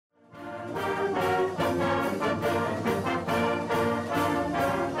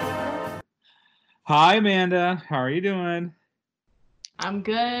Hi, Amanda. How are you doing? I'm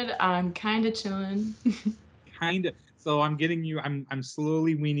good. I'm kind of chilling. Kind of. So I'm getting you. I'm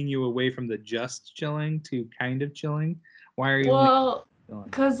slowly weaning you away from the just chilling to kind of chilling. Why are you only Well, chilling?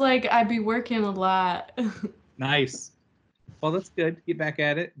 cause I'd be working a lot. Nice. Well, that's good. Get back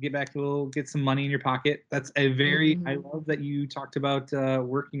at it. Get back to get some money in your pocket. That's a very. I hmm love that you talked about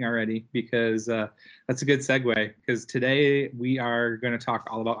working already because that's a good segue. Because today we are going to talk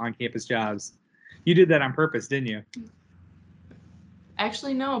all about on-campus jobs. You did that on purpose, didn't you?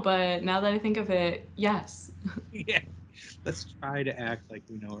 Actually, no, but now that I think of it, yes. Yeah. Let's try to act like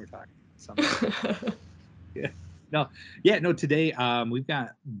we know what we're talking about somehow. Yeah. No, yeah, no. Today, we've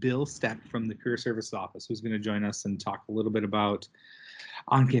got Bill Stec from the Career Services Office who's going to join us and talk a little bit about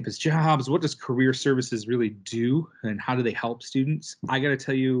on-campus jobs. What does Career Services really do, and how do they help students? I got to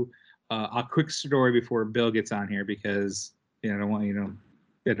tell you a quick story before Bill gets on here because I don't want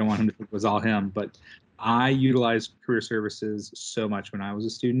I don't want him to think it was all him. But I utilized Career Services so much when I was a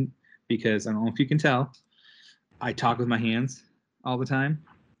student because I don't know if you can tell, I talk with my hands all the time.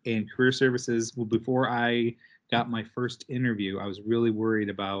 And career services, well, before I got my first interview, I was really worried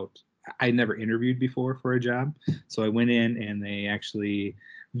about. I never interviewed before for a job, so I went in and they actually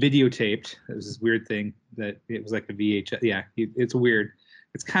videotaped. It was this weird thing that it was like a VHS. Yeah, it's weird.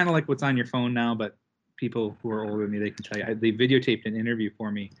 It's kind of like what's on your phone now, but people who are older than me, they can tell you. They videotaped an interview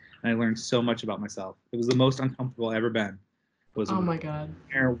for me, and I learned so much about myself. It was the most uncomfortable I've ever been. Was Oh my god.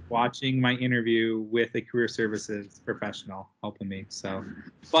 there watching my interview with a career services professional helping me. So,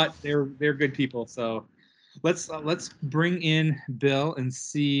 but they're good people. So let's bring in Bill and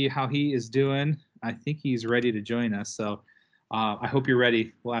see how he is doing. I think he's ready to join us. So I hope you're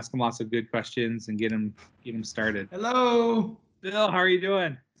ready. We'll ask him lots of good questions and get him started. Hello. Bill, how are you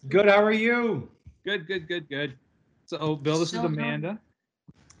doing? Good. How are you? Good, good, good, good. So, Bill, Just this is chilling. Amanda.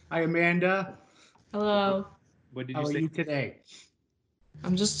 Hi, Amanda. Hello. What did you How are say? you today?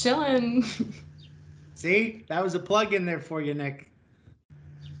 I'm just chilling. See, that was a plug in there for you, Nick.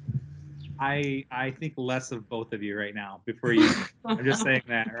 I think less of both of you right now before you. I'm just saying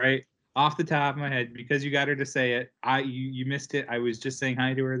that right off the top of my head because you got her to say it. You missed it. I was just saying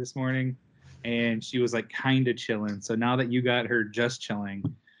hi to her this morning, and she was like kind of chilling. So now that you got her just chilling,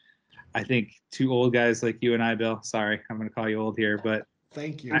 I think two old guys like you and I, Bill. Sorry, I'm gonna call you old here, but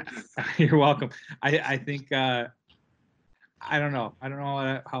Thank you. I, you're welcome. I think I don't know. I don't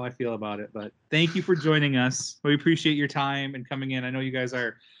know how I feel about it, but thank you for joining us. We appreciate your time and coming in. I know you guys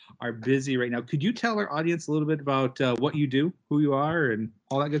are busy right now. Could you tell our audience a little bit about what you do, who you are, and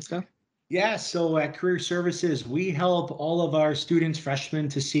all that good stuff? Yeah, so at Career Services, we help all of our students, freshmen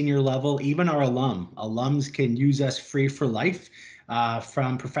to senior level, even our Alums can use us free for life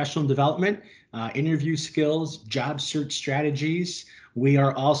from professional development, interview skills, job search strategies. We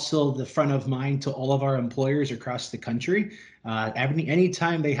are also the front of mind to all of our employers across the country.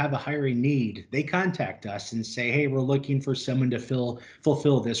 Anytime they have a hiring need, they contact us and say, hey, we're looking for someone to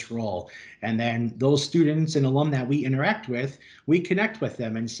fulfill this role. And then those students and alum that we interact with, we connect with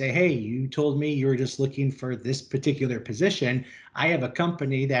them and say, hey, you told me you were just looking for this particular position. I have a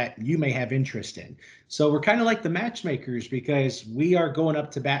company that you may have interest in. So we're kind of like the matchmakers because we are going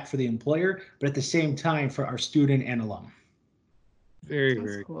up to bat for the employer, but at the same time for our student and alum. Very, That's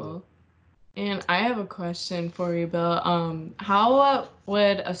very cool. cool. And I have a question for you, Bill. How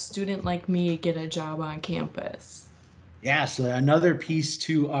would a student like me get a job on campus? Yeah, so another piece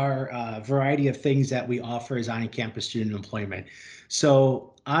to our variety of things that we offer is on-campus student employment.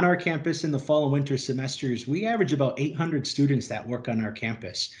 So on our campus in the fall and winter semesters, we average about 800 students that work on our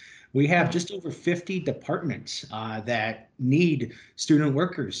campus. We have Wow. just over 50 departments that need student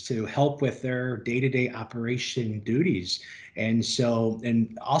workers to help with their day-to-day operation duties.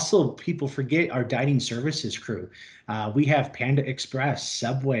 And also people forget our dining services crew. We have Panda Express,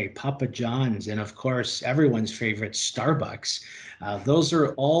 Subway, Papa John's, and of course, everyone's favorite, Starbucks. Those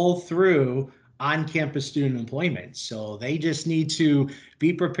are all through on campus student employment. So they just need to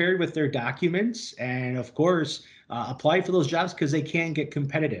be prepared with their documents and, of course, apply for those jobs because they can get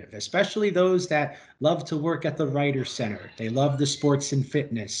competitive, especially those that love to work at the Writer Center. They love the sports and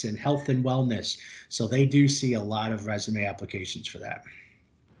fitness and health and wellness. So they do see a lot of resume applications for that.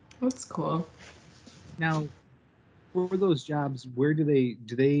 That's cool. Now, for those jobs, where do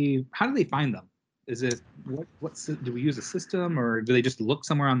they how do they find them? Is it do we use a system or do they just look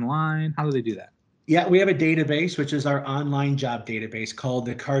somewhere online? How do they do that? Yeah, we have a database, which is our online job database called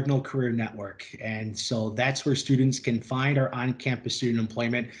the Cardinal Career Network. And so that's where students can find our on campus student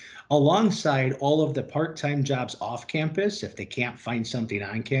employment alongside all of the part time jobs off campus if they can't find something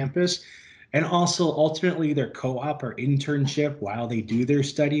on campus. And also ultimately their co op or internship while they do their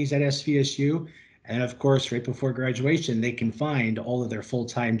studies at SVSU. And of course, right before graduation, they can find all of their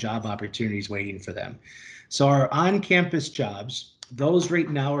full-time job opportunities waiting for them. So our on-campus jobs, those right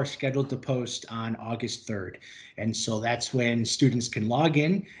now are scheduled to post on August 3rd. And so that's when students can log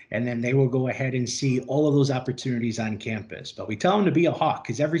in, and then they will go ahead and see all of those opportunities on campus. But we tell them to be a hawk,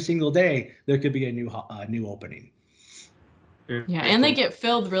 because every single day there could be a new opening. Yeah, and they get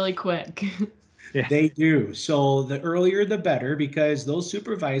filled really quick. Yeah. They do. So the earlier the better, because those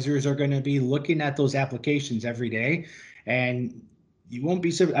supervisors are going to be looking at those applications every day, and you won't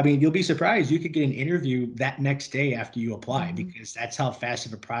be, I mean, you'll be surprised. You could get an interview that next day after you apply, because that's how fast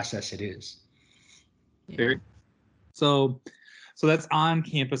of a process it is. Yeah. So, so that's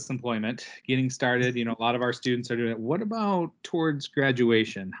on-campus employment, getting started. You know, a lot of our students are doing it. What about towards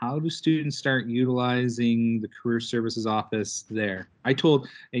graduation? How do students start utilizing the Career Services office there? I told,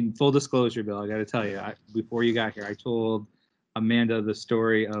 in full disclosure, Bill, I got to tell you, before you got here, I told Amanda the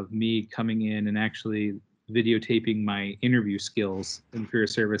story of me coming in and actually videotaping my interview skills in Career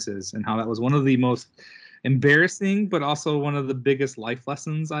Services, and how that was one of the most embarrassing, but also one of the biggest life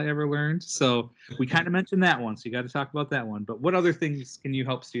lessons I ever learned. So we kind of mentioned that one, so you got to talk about that one. But what other things can you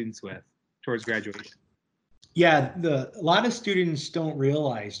help students with towards graduation? Yeah, a lot of students don't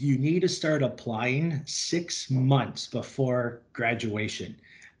realize you need to start applying 6 months before graduation,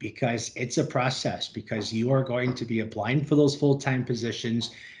 because it's a process, because you are going to be applying for those full-time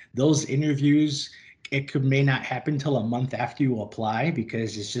positions. Those interviews, may not happen till a month after you apply,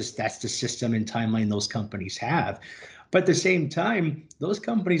 because it's just, that's the system and timeline those companies have. But at the same time, those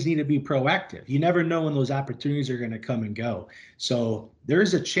companies need to be proactive. You never know when those opportunities are going to come and go. So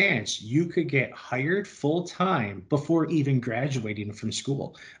there's a chance you could get hired full time before even graduating from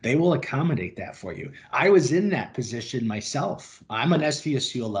school. They will accommodate that for you. I was in that position myself. I'm an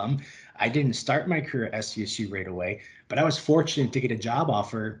SVSU alum. I didn't start my career at SVSU right away, but I was fortunate to get a job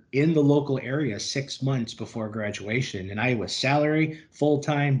offer in the local area 6 months before graduation. And I was salary, full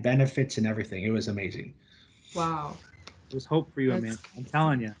time, benefits, and everything. It was amazing. Wow. There's hope for you, Amanda. I'm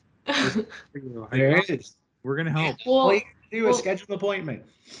telling you. There's hope for you. There is. We're going to help. All you Well, can do is schedule an appointment.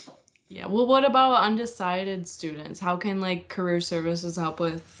 yeah. Well, what about undecided students? How can like career services help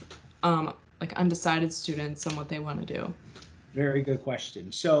with like undecided students and what they want to do? Very good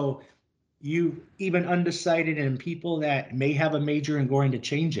question. So you even undecided and people that may have a major and going to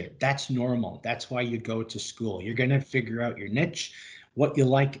change it, that's normal. That's why you go to school. You're going to figure out your niche, what you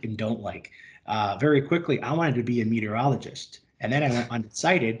like and don't like. Very quickly, I wanted to be a meteorologist. And then I went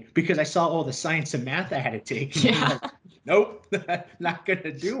undecided because I saw all the science and math I had to take. And I'm Yeah. like, nope, not going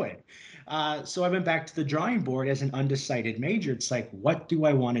to do it. So I went back to the drawing board as an undecided major. It's like, what do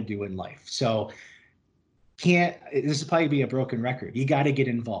I want to do in life? So this will probably be a broken record. You got to get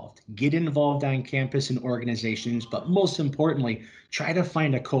involved on campus and organizations, but most importantly, try to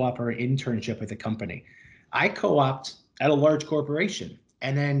find a co-op or an internship with a company. I co-opted at a large corporation,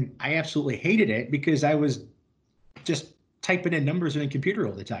 and then I absolutely hated it because I was just typing in numbers in a computer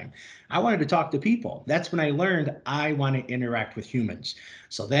all the time. I wanted to talk to people. That's when I learned I want to interact with humans.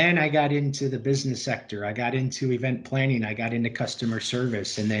 So then I got into the business sector. I got into event planning. I got into customer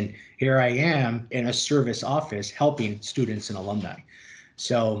service. And then here I am in a service office helping students and alumni.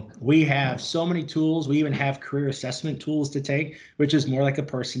 So we have so many tools. We even have career assessment tools to take, which is more like a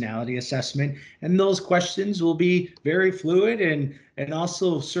personality assessment. And those questions will be very fluid and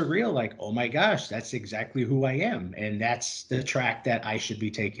also surreal, like, oh my gosh, that's exactly who I am. And that's the track that I should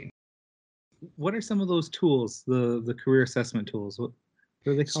be taking. What are some of those tools, the career assessment tools? What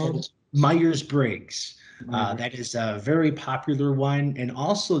are they called? So Myers-Briggs. That is a very popular one. And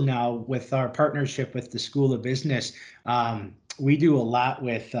also now with our partnership with the School of Business, we do a lot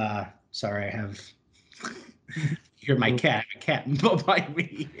with, sorry, I have, hear my cat by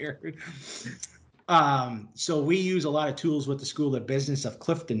me here. So we use a lot of tools with the School of Business of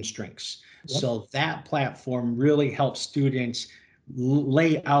Clifton Strengths. Yep. So that platform really helps students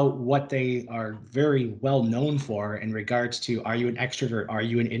lay out what they are very well known for in regards to, are you an extrovert, are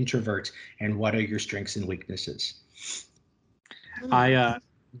you an introvert, and what are your strengths and weaknesses?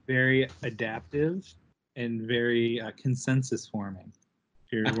 Very adaptive and very consensus forming.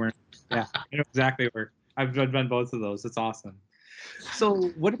 Yeah, I know exactly where I've done both of those. It's awesome. So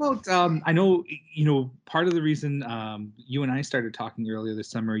what about, I know, part of the reason you and I started talking earlier this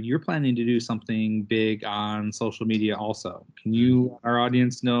summer, you're planning to do something big on social media also. Can you, our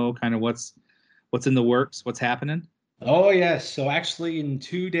audience, know kind of what's in the works, what's happening? Oh, yes. So actually, in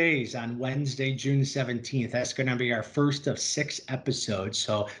 2 days, on Wednesday, June 17th, that's going to be our first of 6 episodes.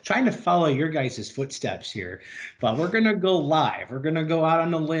 So trying to follow your guys' footsteps here. But we're going to go live. We're going to go out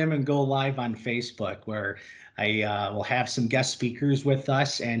on a limb and go live on Facebook, where I will have some guest speakers with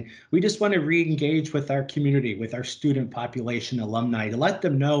us. And we just want to re-engage with our community, with our student population, alumni, to let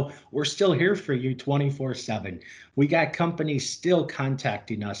them know we're still here for you 24/7. We got companies still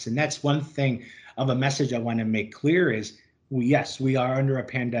contacting us. And that's one thing of a message I want to make clear is yes, we are under a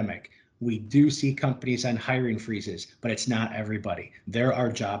pandemic. We do see companies on hiring freezes, but it's not everybody. There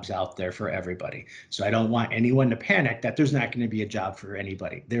are jobs out there for everybody. So I don't want anyone to panic that there's not going to be a job for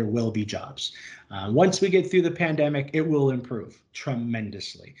anybody. There will be jobs. Once we get through the pandemic, it will improve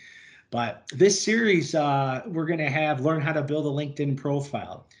tremendously. But this series, we're going to have learn how to build a LinkedIn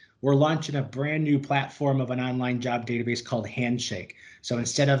profile. We're launching a brand new platform of an online job database called Handshake. So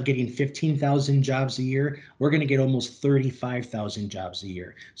instead of getting 15,000 jobs a year, we're going to get almost 35,000 jobs a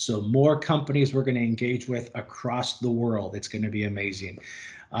year. So more companies we're going to engage with across the world. It's going to be amazing.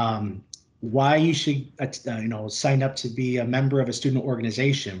 Why you should sign up to be a member of a student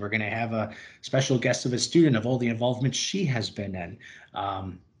organization. We're going to have a special guest of a student of all the involvement she has been in.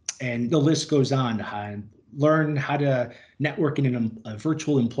 And the list goes on. Learn how to network in a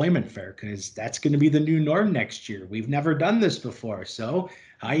virtual employment fair, because that's going to be the new norm next year. We've never done this before. So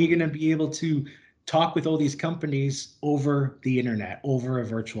how are you going to be able to talk with all these companies over the internet, over a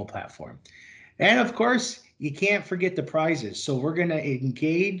virtual platform? And of course, you can't forget the prizes. So we're going to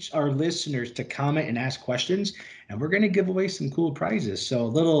engage our listeners to comment and ask questions, and we're going to give away some cool prizes. So a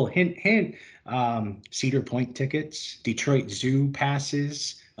little hint, hint, Cedar Point tickets, Detroit Zoo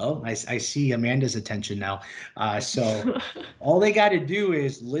passes. Oh, I see Amanda's attention now. So all they got to do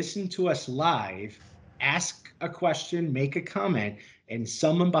is listen to us live, ask a question, make a comment, and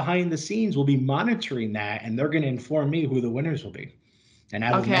someone behind the scenes will be monitoring that, and they're going to inform me who the winners will be. And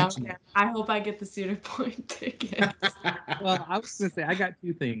I will mention it. I hope I get the Cedar Point tickets. Well, I was gonna say I got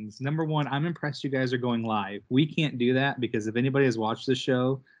two things. Number one, I'm impressed you guys are going live. We can't do that because if anybody has watched the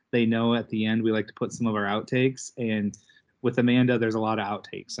show, they know at the end we like to put some of our outtakes. And with Amanda, there's a lot of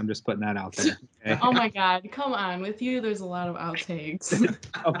outtakes. I'm just putting that out there. Okay? Oh my God, come on. With you, there's a lot of outtakes.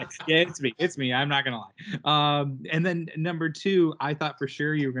 Okay. Yeah, it's me. It's me. I'm not gonna lie. And then number two, I thought for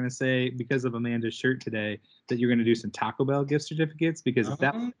sure you were gonna say, because of Amanda's shirt today, that you're gonna do some Taco Bell gift certificates, because if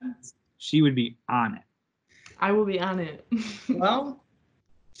that happens, she would be on it. I will be on it. Well,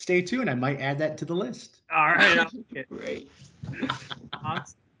 stay tuned. I might add that to the list. All right. Great.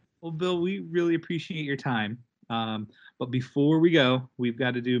 Awesome. Well, Bill, we really appreciate your time. But before we go, we've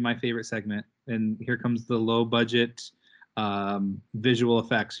got to do my favorite segment. And here comes the low budget visual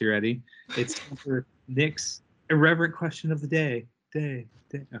effects. You ready? It's time for Nick's irreverent question of the day.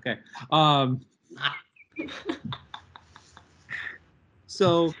 Okay.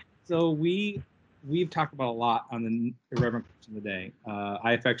 So we've talked about a lot on the irreverent question of the day.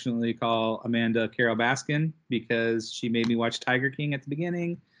 I affectionately call Amanda Carol Baskin because she made me watch Tiger King at the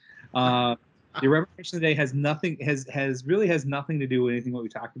beginning. The irreverent question of the day has nothing to do with anything what we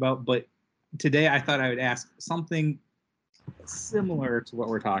talked about. But today I thought I would ask something similar to what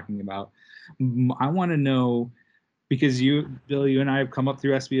we're talking about. I want to know, because Bill, you and I have come up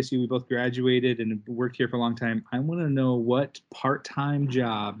through SVSU. We both graduated and worked here for a long time. I want to know what part-time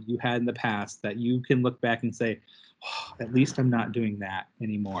job you had in the past that you can look back and say, oh, at least I'm not doing that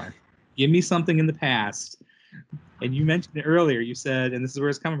anymore. Give me something in the past. And you mentioned it earlier. You said, and this is where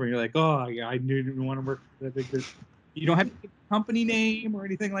it's coming from. You're like, oh, yeah, I didn't want to work for that big business. You don't have to give a company name or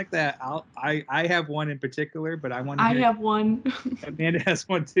anything like that. I have one in particular, but I want to hear. I have one. Amanda has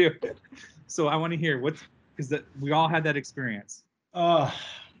one too. So I want to hear because we all had that experience.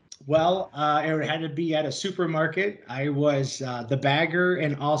 Well, it had to be at a supermarket. I was the bagger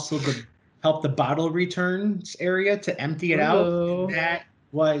and also help the bottle returns area to empty it Ooh. out. That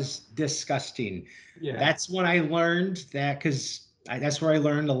was disgusting. Yeah. That's when I learned that, because that's where I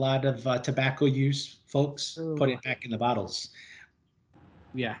learned a lot of tobacco use. Folks, put it back in the bottles.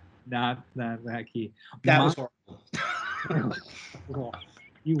 Yeah, not that key. That was horrible.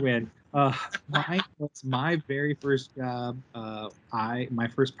 You win. Mine was my very first job. My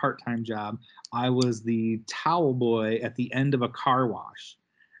first part-time job. I was the towel boy at the end of a car wash,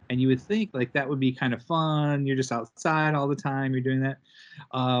 and you would think like that would be kind of fun. You're just outside all the time. You're doing that.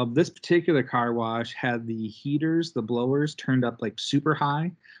 This particular car wash had the heaters, the blowers turned up like super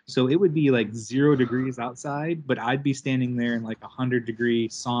high, so it would be like 0 degrees outside, but I'd be standing there in like 100-degree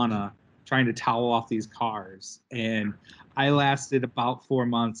sauna trying to towel off these cars. And I lasted about 4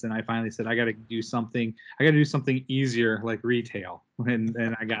 months, and I finally said, I got to do something. I got to do something easier, like retail,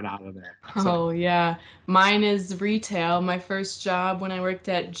 and I got out of there. So, Oh yeah, mine is retail. My first job when I worked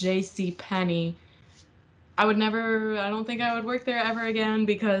at J.C. Penney. I don't think I would work there ever again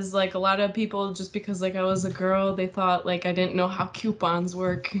because like a lot of people, just because like I was a girl, they thought like I didn't know how coupons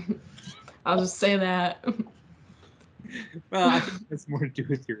work. I'll just say that. well, I think that's more to do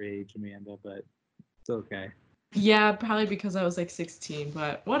with your age, Amanda, but it's okay. Yeah, probably because I was like 16,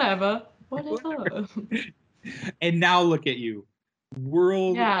 but whatever. Whatever. And now look at you,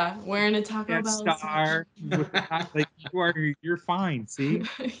 world Yeah, wearing a Taco Bell star with the, like you're fine. See,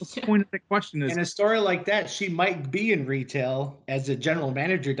 what's the Yeah. point of the question is, In a story like that, she might be in retail as a general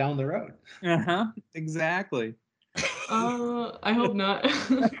manager down the road. exactly. I hope not.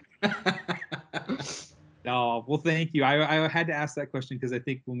 Oh, well, thank you. I had to ask that question because I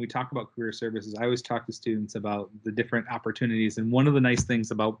think when we talk about career services, I always talk to students about the different opportunities. And one of the nice things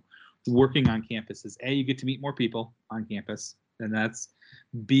about working on campus is A, you get to meet more people on campus. And that's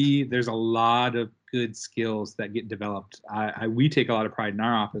B, there's a lot of good skills that get developed. We take a lot of pride in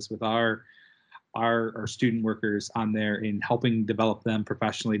our office with our student workers on there in helping develop them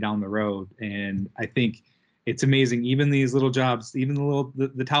professionally down the road. And I think it's amazing. Even these little jobs, even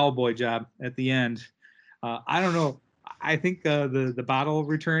the towel boy job at the end, I don't know. I think the bottle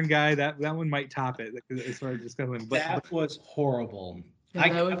return guy, that one might top it as far as discussing. But That was horrible. Yeah,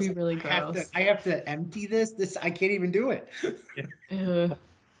 that would was be like, really gross. I have to empty this. I can't even do it. Ugh.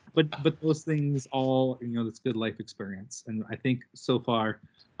 but those things all, that's good life experience. And I think so far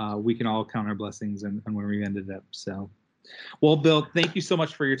we can all count our blessings and where we ended up. So, well, Bill, thank you so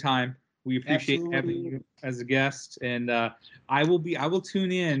much for your time. We appreciate having you as a guest, and I will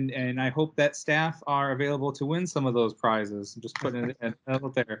tune in, and I hope that staff are available to win some of those prizes. I'm just putting it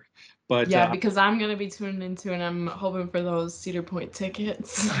out there. But Yeah, because I'm gonna be tuning into, and I'm hoping for those Cedar Point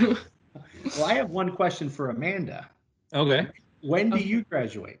tickets. Well, I have one question for Amanda. okay. When do Okay. you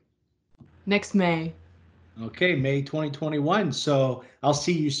graduate? Next May. Okay, May 2021. So I'll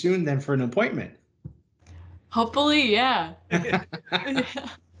see you soon then for an appointment. Hopefully, yeah.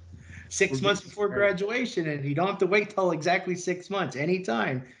 6 months before graduation, and you don't have to wait till exactly 6 months.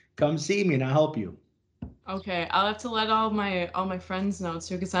 Anytime, come see me and I'll help you. Okay, I'll have to let all my friends know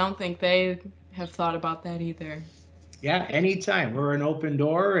too, because I don't think they have thought about that either. Yeah, anytime. We're an open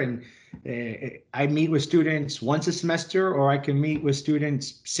door, and I meet with students once a semester, or I can meet with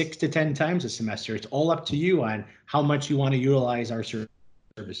students 6 to 10 times a semester. It's all up to you on how much you want to utilize our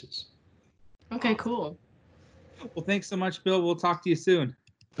services. Okay, cool. Well, thanks so much, Bill. We'll talk to you soon.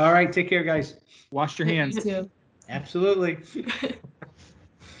 All right, take care, guys. Wash your You hands. too. Absolutely.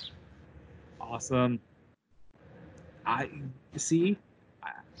 Awesome. I see.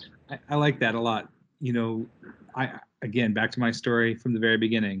 I like that a lot. I again, back to my story from the very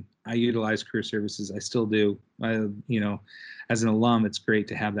beginning. I utilize career services. I still do. As an alum, it's great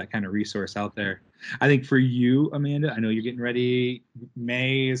to have that kind of resource out there. I think for you, Amanda, I know you're getting ready.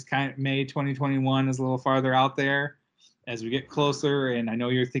 May 2021 is a little farther out there as we get closer, and I know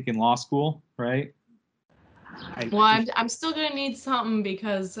you're thinking law school, right? Well, I'm still gonna need something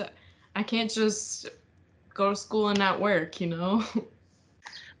because I can't just go to school and not work, you know?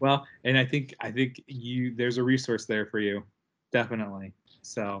 Well, and I think there's a resource there for you, definitely.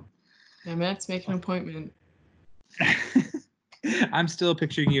 So I'm gonna have to make an appointment. I'm still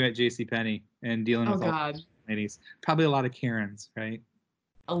picturing you at JCPenney and dealing Oh with all God. ladies. Probably a lot of Karens, right?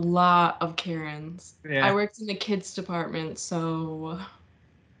 A lot of Karens. Yeah. I worked in the kids department, so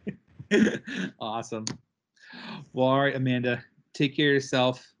Awesome. Well, all right, Amanda, take care of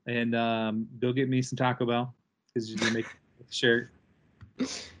yourself, and go get me some Taco Bell because you're making a shirt.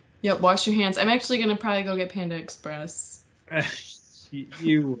 yep, wash your hands. I'm actually gonna probably go get Panda Express.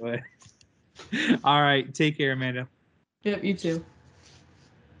 You would. All right, take care, Amanda. Yep, you too.